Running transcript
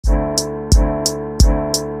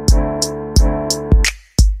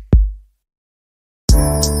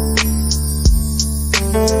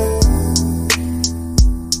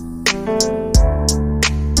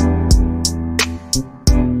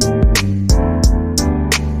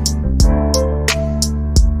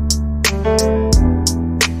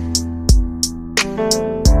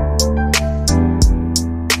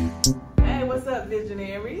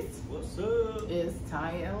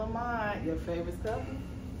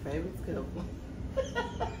Favorite couple.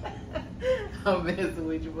 I'm messing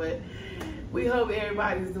with you, but we hope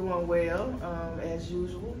everybody's doing well, as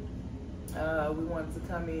usual. We wanted to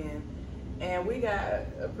come in, and we got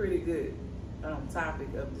a pretty good topic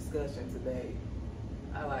of discussion today.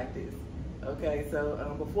 I like this. Okay,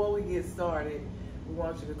 so before we get started, we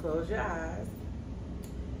want you to close your eyes.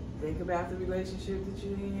 Think about the relationship that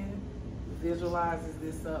you're in. Visualize, is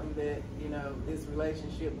this something that, you know, this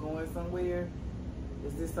relationship going somewhere?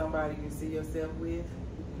 Is this somebody you see yourself with?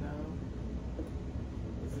 You know,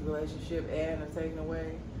 is the relationship adding or taking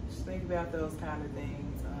away? Just think about those kind of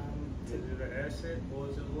things. Is it an asset or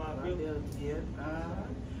is it a liability? Yeah.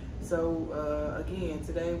 So again,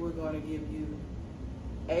 today we're going to give you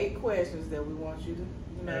 8 questions that we want you to,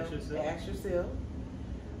 you know, ask yourself.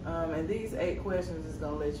 And these 8 questions is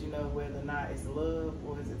going to let you know whether or not it's love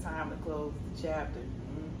or is it time to close the chapter.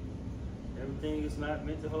 Everything is not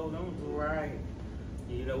meant to hold on to. Right.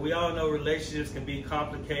 You know, we all know relationships can be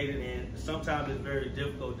complicated, and sometimes it's very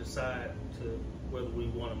difficult to decide whether we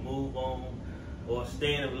want to move on or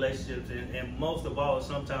stay in a relationship. And most of all,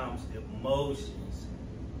 sometimes emotions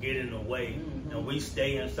get in the way, and we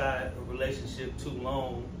stay inside a relationship too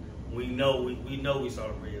long. We know we saw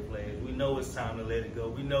the red flags. We know it's time to let it go.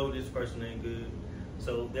 We know this person ain't good.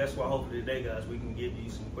 So that's why hopefully today, guys, we can give you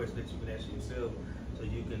some questions that you can ask yourself, so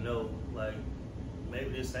you can know, like, maybe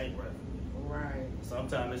this ain't right. Right.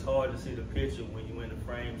 Sometimes it's hard to see the picture when you're in the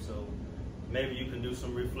frame, so maybe you can do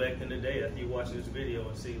some reflecting today after you watch this video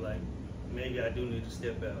and see, like, maybe I do need to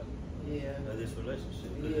step out of this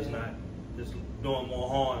relationship, because it's not just doing more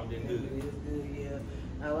harm than good. It is good,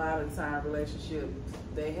 yeah. A lot of the time, relationships,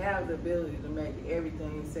 they have the ability to make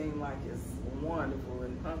everything seem like it's wonderful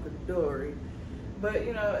and hunky-dory, but,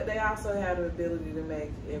 you know, they also have the ability to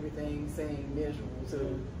make everything seem miserable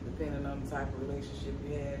too, depending on the type of relationship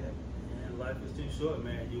you have. Life is too short,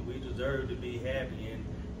 man. We deserve to be happy, and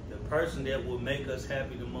the person that will make us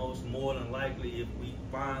happy the most, more than likely, if we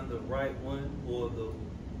find the right one, or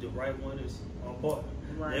the right one is our partner.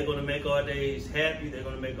 Right. They're going to make our days happy. They're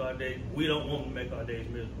going to make our days. We don't want to make our days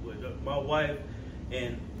miserable. My wife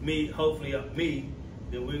and me, hopefully me,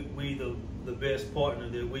 then we the best partner.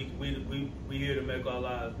 That we here to make our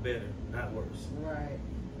lives better, not worse. Right.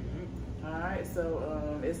 All right.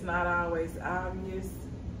 So it's not always obvious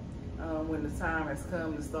when the time has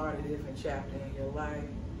come to start a different chapter in your life.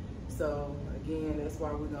 So again, that's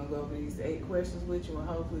why we're gonna go over these 8 questions with you, and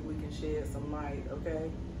hopefully we can shed some light. Okay.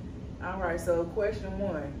 All right. So question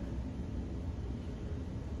 1: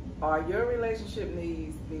 are your relationship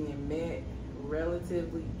needs being met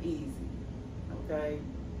relatively easy? Okay.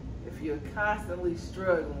 If you're constantly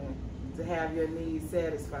struggling to have your needs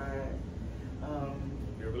satisfied,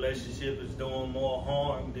 your relationship is doing more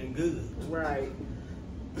harm than good. Right.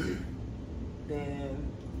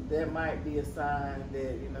 Then that might be a sign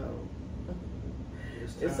that, you know,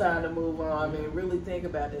 it's time to move on. I mean, really think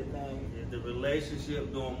about that thing. If the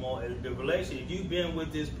relationship doing more, if you've been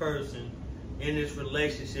with this person in this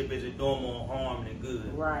relationship, is it doing more harm than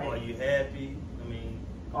good? Right. Are you happy? I mean,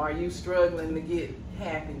 are you struggling to get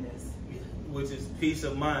happiness? Which is peace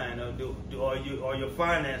of mind, or are your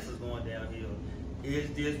finances going downhill? Is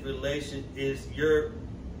your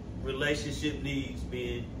relationship needs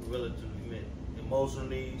being relatively met? Emotional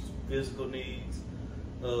needs, physical needs,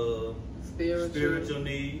 spiritual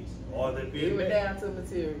needs, are they being met? Even down to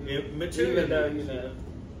material. Material though, needs, you know.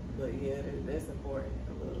 But yeah, that's important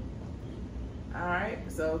a little. All right,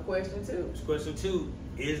 so question 2. Question 2,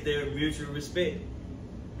 is there mutual respect?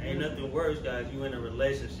 Ain't nothing worse, guys. You in a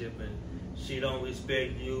relationship and she don't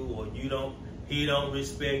respect you, or he don't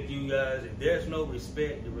respect you, guys. If there's no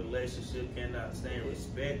respect, the relationship cannot stand.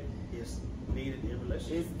 Respect is needed in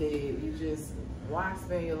relationships. It's dead. You just, why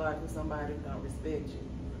spend your life with somebody who don't respect you?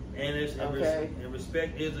 And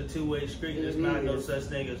respect is a two-way street. There's not no such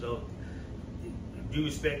thing as you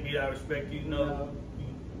respect me, I respect you. No.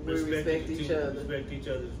 We respect each other. Respect each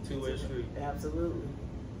other is a two-way street. Absolutely.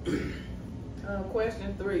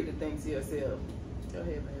 Question 3 to think to yourself. Go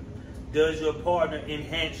ahead, baby. Does your partner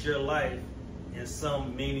enhance your life in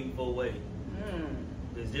some meaningful way?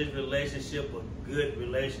 Is this relationship a good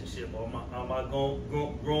relationship, or am I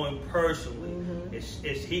growing personally?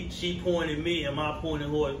 Is she pointing me, am I pointing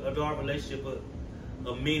her? Is our relationship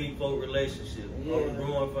a meaningful relationship? Yeah. Are we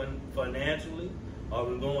growing financially? Are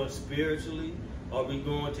we growing spiritually? Are we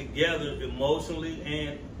growing together emotionally,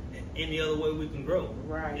 and any other way we can grow?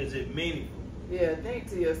 Right. Is it meaningful? Yeah, think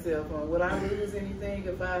to yourself, would I lose anything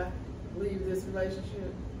if I leave this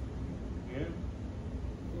relationship? Yeah.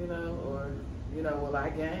 You know, or, you know, will I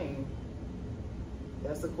gain?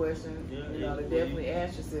 That's a question, Yeah, you know, to definitely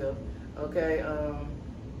ask yourself. Okay,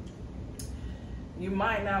 you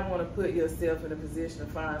might not want to put yourself in a position to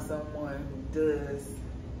find someone who does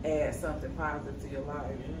add something positive to your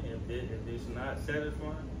life. Yeah, if it's not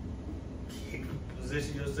satisfying,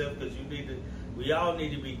 position yourself, because we all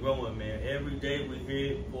need to be growing, man. Every day we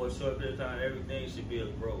here for a short period of time, everything should be a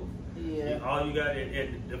growth. Yeah. All you got,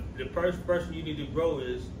 and the first person you need to grow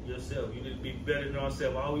is yourself. You need to be better than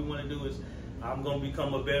yourself. All we want to do is, I'm going to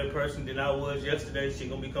become a better person than I was yesterday. She's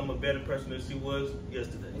going to become a better person than she was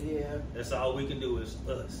yesterday. Yeah. That's all we can do is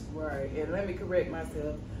us. Right. And let me correct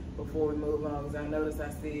myself before we move on, because I noticed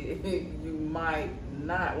I said you might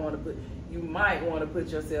want to put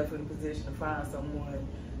yourself in a position to find someone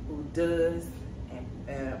who does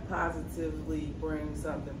and positively bring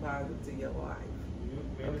something positive to your life.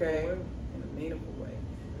 Okay? In a meaningful way.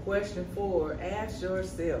 Question 4, ask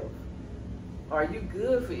yourself, are you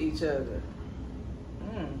good for each other?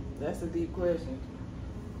 That's a deep question.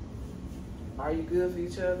 Are you good for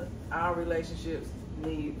each other? Our relationships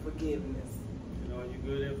need forgiveness. Are you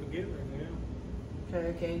good at forgiving? Yeah.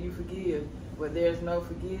 Okay, can you forgive? Where there's no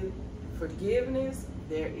forgiveness,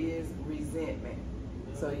 there is resentment.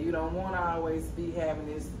 Yeah. So you don't want to always be having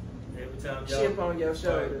this every time chip on your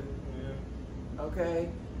shoulder. Yeah. Okay?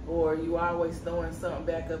 Or you always throwing something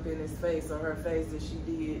back up in his face or her face that she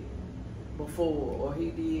did before or he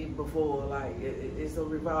did before. Like it's a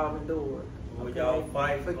revolving door. Or okay? y'all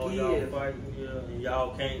fight, forgive. or y'all fighting, and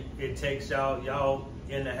y'all can't. It takes y'all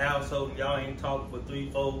in the household, and y'all ain't talking for 3,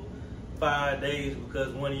 4, 5 days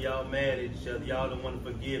because one of y'all mad at each other. Y'all don't want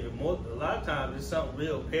to forgive. And a lot of times it's something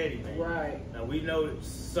real petty, man. Right. Now we know that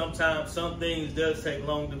sometimes some things does take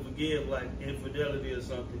long to forgive, like infidelity or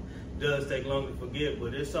something does take long to forgive.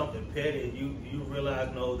 But it's something petty, and you realize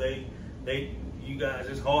you guys,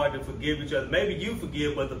 it's hard to forgive each other. Maybe you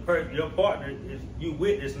forgive, but your partner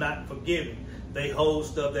is not forgiving. They hold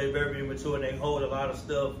stuff. They're very immature, and they hold a lot of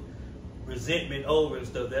stuff, resentment over and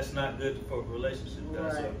stuff. That's not good for a relationship.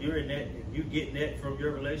 Right. So if you're in that, if you're getting that from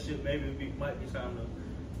your relationship, maybe it might be time to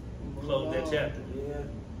close that chapter.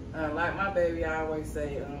 Yeah. Like my baby, I always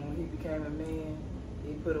say, when he became a man,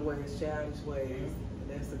 he put away his childish ways.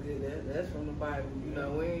 Mm-hmm. That's from the Bible. You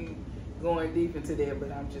know, we ain't going deep into that,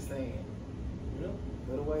 but I'm just saying. Yep.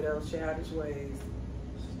 Put away those childish ways.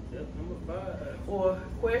 Step number 5. Or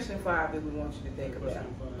question 5 that we want you to think about.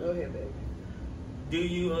 5. Go ahead, baby. Do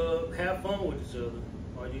you have fun with each other?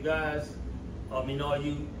 Are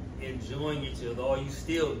you enjoying each other? Are you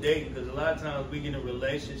still dating? Because a lot of times we get in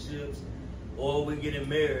relationships or we get in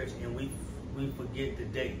marriage and we forget to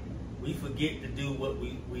date. We forget to do what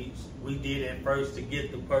we did at first to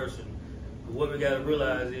get the person. But what we got to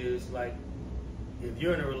realize is, like, if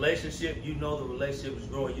you're in a relationship, you know the relationship is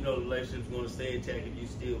growing. You know the relationship is going to stay intact if you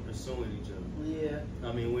still pursuing each other. Yeah.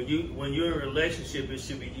 I mean, when you're in a relationship, it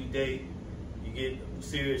should be you date, you get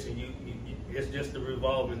serious, and you it's just a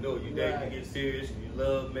revolving door. You date, right. You get serious, you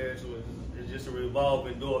love marriage. It's just a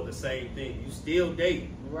revolving door of the same thing. You still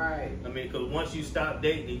date. Right. I mean, because once you stop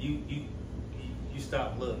dating, you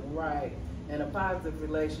stop loving. Right. And a positive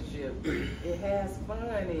relationship, it has fun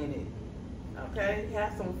in it. Okay,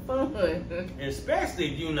 have some fun.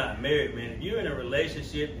 Especially if you're not married, man. If you're in a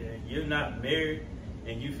relationship and you're not married,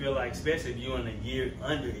 and you feel like, especially if you're in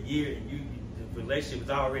under a year, and the relationship has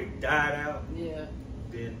already died out. Yeah.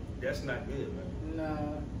 Then that's not good, man.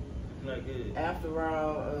 No. Not good. After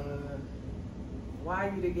all, why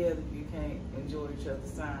are you together if you can't enjoy each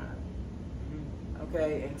other's time? Mm-hmm.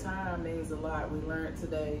 Okay, and time means a lot. We learned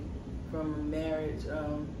today from a marriage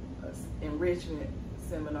enrichment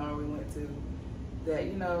seminar we went to that,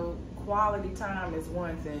 quality time is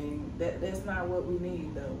one thing. That's not what we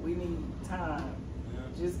need, though. We need time. Yeah.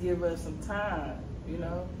 Just give us some time,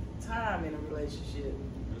 time in a relationship.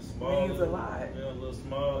 Means a lot. Little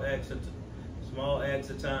small acts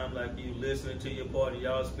of time, like you listening to your partner,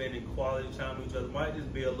 y'all spending quality time with each other. Might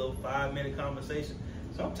just be a little 5-minute conversation.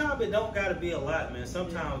 Sometimes it don't gotta be a lot, man.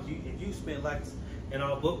 Sometimes if you spend, like in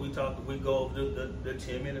our book we go over the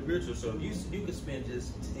 10-minute ritual. So if you can spend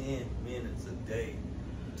just 10 minutes a day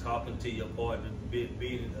talking to your partner,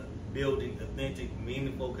 building authentic,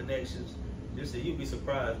 meaningful connections, you'd be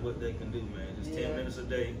surprised what they can do, man. Just 10 minutes a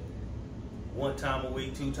day, 1 time a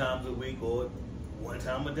week, 2 times a week, or 1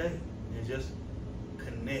 time a day, and just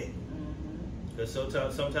connect. Because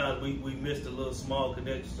sometimes we miss the little small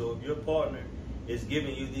connections. So if your partner is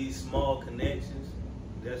giving you these small connections,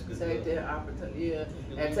 that's good. Take that opportunity,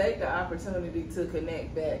 and take the opportunity to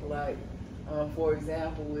connect back. Like, for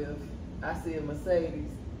example, if I see a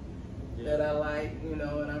Mercedes that I like, and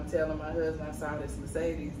I'm telling my husband I saw this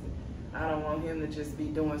Mercedes, I don't want him to just be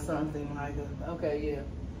doing something like,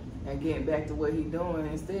 and getting back to what he's doing.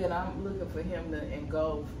 Instead, I'm looking for him to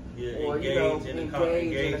engulf or engage in in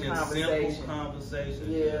conversation. simple conversations.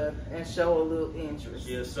 Yeah, and show a little interest.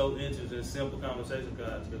 Yeah, show interest in simple conversation,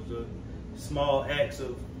 guys, because the small acts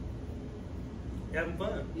of having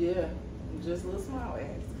fun. Yeah, just little small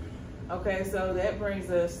acts. Okay, so that brings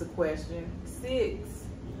us to question 6.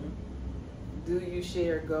 Do you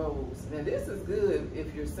share goals? Now this is good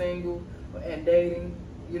if you're single and dating,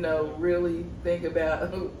 you know, really think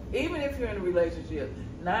about, even if you're in a relationship,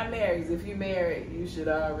 not married, if you're married, you should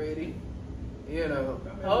already, you know,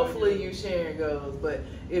 hopefully you're sharing goals. But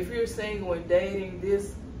if you're single and dating,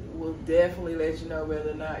 this will definitely let you know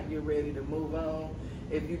whether or not you're ready to move on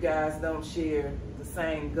if you guys don't share the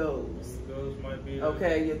same goals. Your goals might be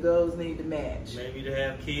okay, your goals need to match. Maybe to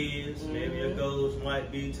have kids, maybe your goals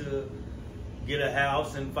might be to get a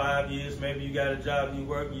house in 5 years. Maybe you got a job, you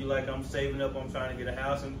work, you like, I'm saving up, I'm trying to get a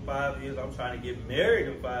house in 5 years, I'm trying to get married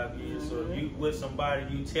in 5 years. So if you with somebody,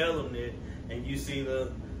 you tell them that, and you see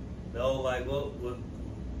the old like, well,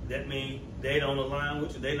 that means they don't align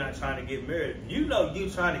with you, they're not trying to get married. You know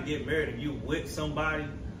you trying to get married and you with somebody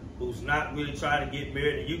who's not really trying to get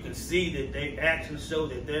married, and you can see that they actions show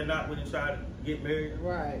that they're not really trying to get married.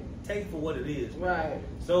 Right. Take it for what it is. Man. Right.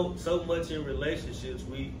 So much in relationships,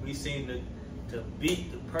 we seem to beat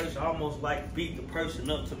the person, almost like beat the person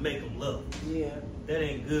up to make them love you. Yeah. That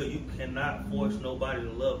ain't good. You cannot force nobody to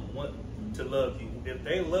love you. If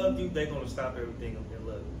they love you, they're gonna stop everything and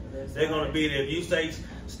love you. They're gonna be there. If you say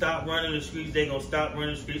stop running the streets, they're gonna stop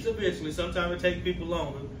running the streets. Eventually, sometimes it takes people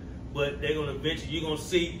longer, but they're gonna eventually. You're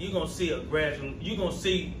gonna see a gradual. You're gonna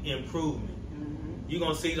see improvement. You're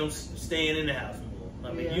gonna see them staying in the house more.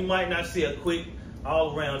 I mean, you might not see a quick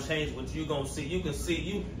all around change, but you can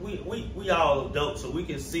see we all adults, so we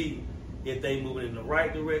can see if they moving in the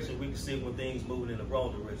right direction. We can see when things moving in the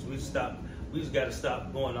wrong direction. We just got to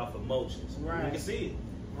stop going off emotions. Right. We can see it.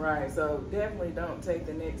 Right. So definitely don't take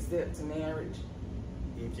the next step to marriage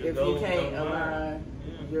if you can't align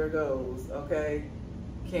your goals. Okay.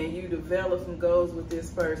 Can you develop some goals with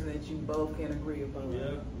this person that you both can agree upon? Yeah,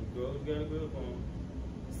 the goals got to agree upon.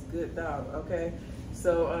 It's a good thought. Okay.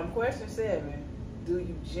 So question 7. Do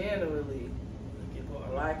you generally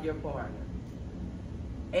like your partner?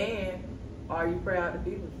 And are you proud to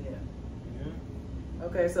be with them? Yeah.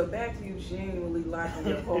 Okay, so back to you genuinely liking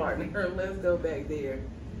your partner. Let's go back there.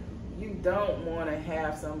 You don't want to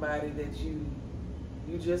have somebody that you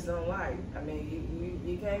just don't like. I mean,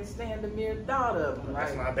 you can't stand the mere thought of him.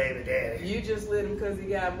 That's my baby daddy. You just with him because he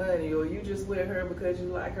got money, or you just with her because you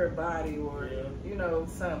like her body, or you know,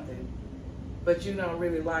 something. But you don't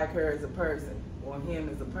really like her as a person. Or him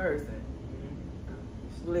as a person.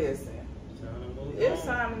 Listen, it's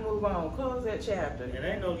time to move on. Close that chapter. And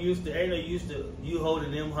ain't no use to you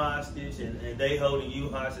holding them hostage and they holding you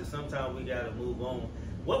hostage. Sometimes we gotta move on.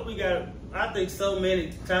 I think so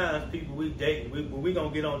many times people we date, we gonna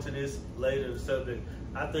get onto this later, the subject.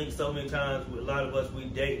 I think so many times a lot of us we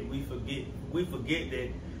date, we forget that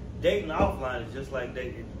dating offline is just like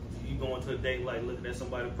dating. You going to a date like looking at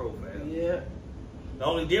somebody's profile. Yeah. The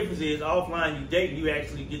only difference is offline you date, you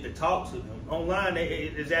actually get to talk to them. Online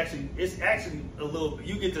it's actually a little,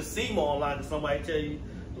 you get to see more online than somebody tell you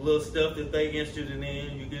the little stuff that they interested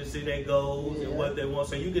in. You get to see their goals and what they want.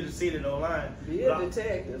 So you get to see it online. Be a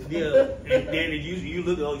detective. Yeah. And then you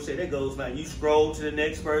look at you say that goes like you scroll to the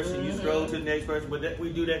next person, you scroll to the next person. But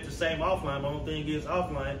we do that the same offline. The only thing is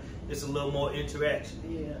offline, it's a little more interaction.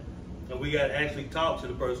 Yeah. And we got to actually talk to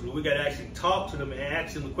the person. We got to actually talk to them and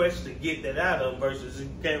ask them the questions to get that out of them versus you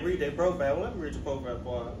can't read their profile. Well, let me read your profile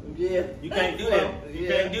for you. Yeah. You can't do that. You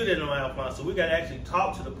can't do that on offline. So we got to actually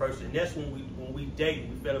talk to the person. And that's when we date,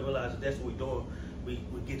 we better realize that that's what we're doing. We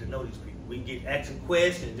get to know these people. We get asking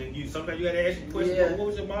questions. And sometimes you got to ask questions. Yeah. What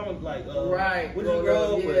was your mama like? Right. What did you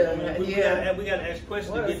grow up with? I mean, we got to ask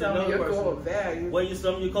questions to get to know the person. What are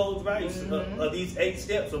some of your core values? Of these 8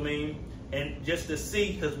 steps, I mean, and just to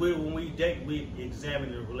see, because when we date, we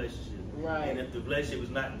examine the relationship. Right. And if the relationship is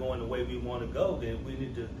not going the way we want to go, then we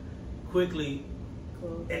need to quickly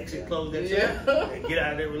close that chapter and get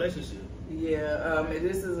out of that relationship. Yeah.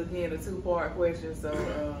 This is, again, a 2-part question. So,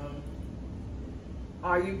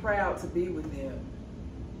 are you proud to be with them?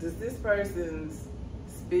 Does this person's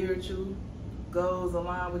spiritual goals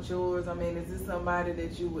align with yours? I mean, is this somebody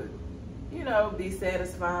that you would, you know, be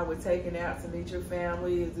satisfied with taking out to meet your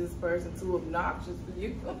family? Is this person too obnoxious for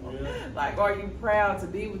you? Like, are you proud to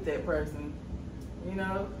be with that person? You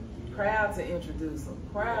know, proud to introduce them,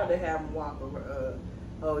 proud to have them walk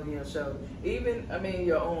holding your shoulder. Even, I mean,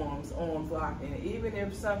 your arms locking. Even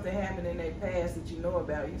if something happened in their past that you know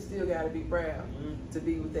about, you still got to be proud to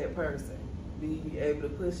be with that person. be able to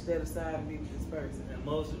push that aside and be with this person. And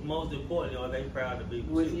most importantly, are they proud to be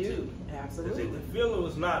With you you? too? Absolutely. If the feeling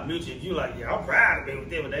was not mutual, if you like, yeah, I'm proud to be with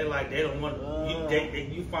them, but they like, they don't want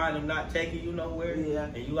you find them not taking you nowhere, yeah.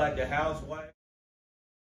 and you like the housewife.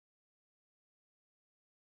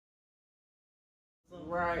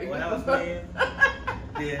 Right. Or house man,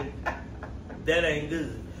 then that ain't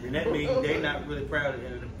good. And that means they not really proud of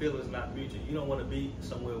it and the feeling's not mutual. You don't want to be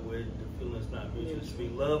somewhere where the feeling's not mutual.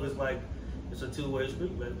 Speak. Love is like, it's a two-way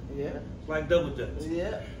street, baby. Yeah. It's like double dutch.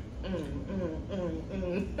 Yeah.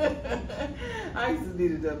 I used to be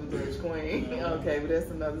the double dutch queen. Okay, but that's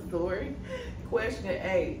another story. Question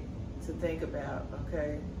 8 to think about,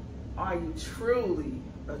 okay? Are you truly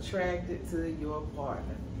attracted to your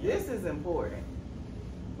partner? This is important.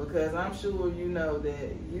 Because I'm sure you know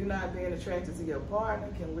that you not being attracted to your partner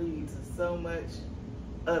can lead to so much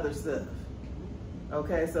other stuff.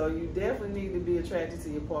 Okay, so you definitely need to be attracted to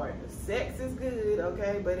your partner. Sex is good,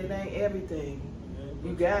 okay, but it ain't everything.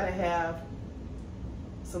 You gotta have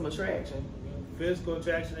some attraction. Physical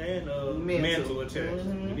attraction and mental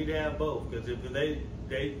attraction. You need to have both. Because if they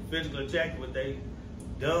physically attracted, but they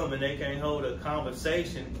dumb and they can't hold a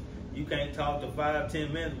conversation, you can't talk to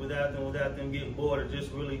 5-10 minutes without them getting bored or just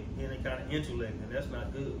really any kind of intellect, and that's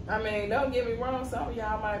not good. I mean, don't get me wrong, some of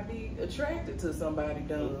y'all might be attracted to somebody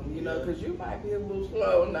dumb, you know, because you might be a little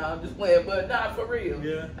slow. No, I'm just playing, but not for real.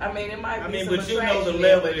 Yeah. I mean, it might be some but you know the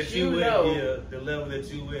level that you with, the level that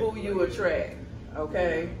you with. Who you attract,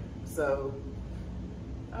 okay? So,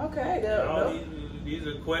 okay. These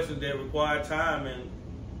are questions that require time and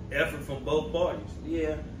effort from both parties.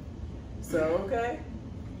 Yeah. So, okay.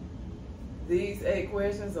 These 8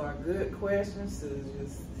 questions are good questions to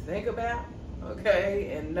just think about,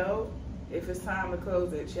 okay, and know if it's time to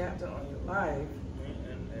close that chapter on your life.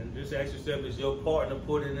 And just ask yourself, is your partner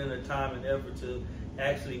putting in the time and effort to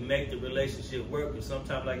actually make the relationship work? Because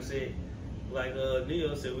sometimes, like I said, like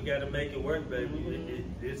Neil said, we got to make it work, baby.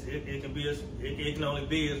 It can only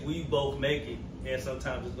be as we both make it, and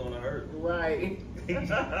sometimes it's gonna hurt. Right.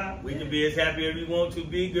 We can be as happy as we want to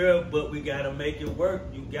be, girl, but we gotta make it work.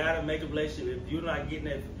 You gotta make a relationship. If you're not getting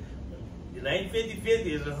that, it ain't 50-50.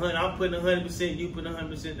 It's 100. I'm putting 100%. You putting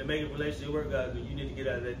 100% to make a relationship work, guys. You need to get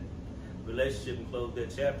out of that relationship and close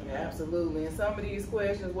that chapter. Absolutely. And some of these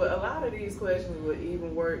questions, well, a lot of these questions would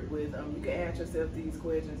even work with. You can ask yourself these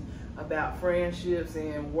questions about friendships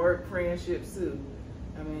and work friendships too.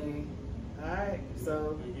 I mean, all right.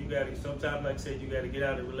 So you got to sometimes, like I said, you got to get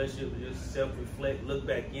out of the relationship and just self-reflect, look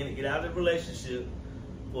back in it, get out of the relationship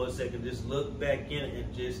for a second, just look back in it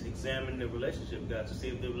and just examine the relationship, guys, to see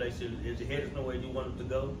if the relationship is headed somewhere you want it to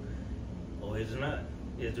go, or is it not?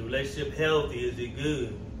 Is the relationship healthy? Is it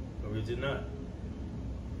good, or is it not?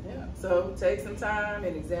 Yeah. So take some time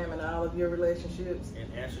and examine all of your relationships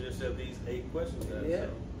and answer yourself these 8 questions, guys. Yeah.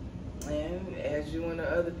 And as you and the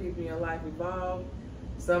other people in your life evolve,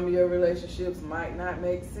 some of your relationships might not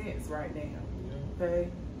make sense right now. Okay?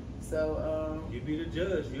 So you be the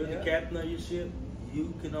judge. You're the captain of your ship.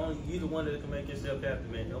 You the one that can make yourself happy,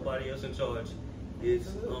 man. Nobody else in charge. It's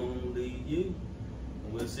only you.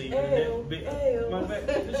 We'll see you in the next video. My bad.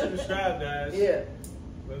 Be sure to subscribe, guys. Yeah.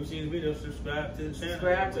 When we see the video, subscribe to the channel.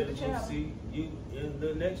 Subscribe to the channel. We'll see you in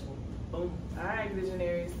the next one. Boom. All right,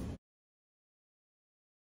 visionaries.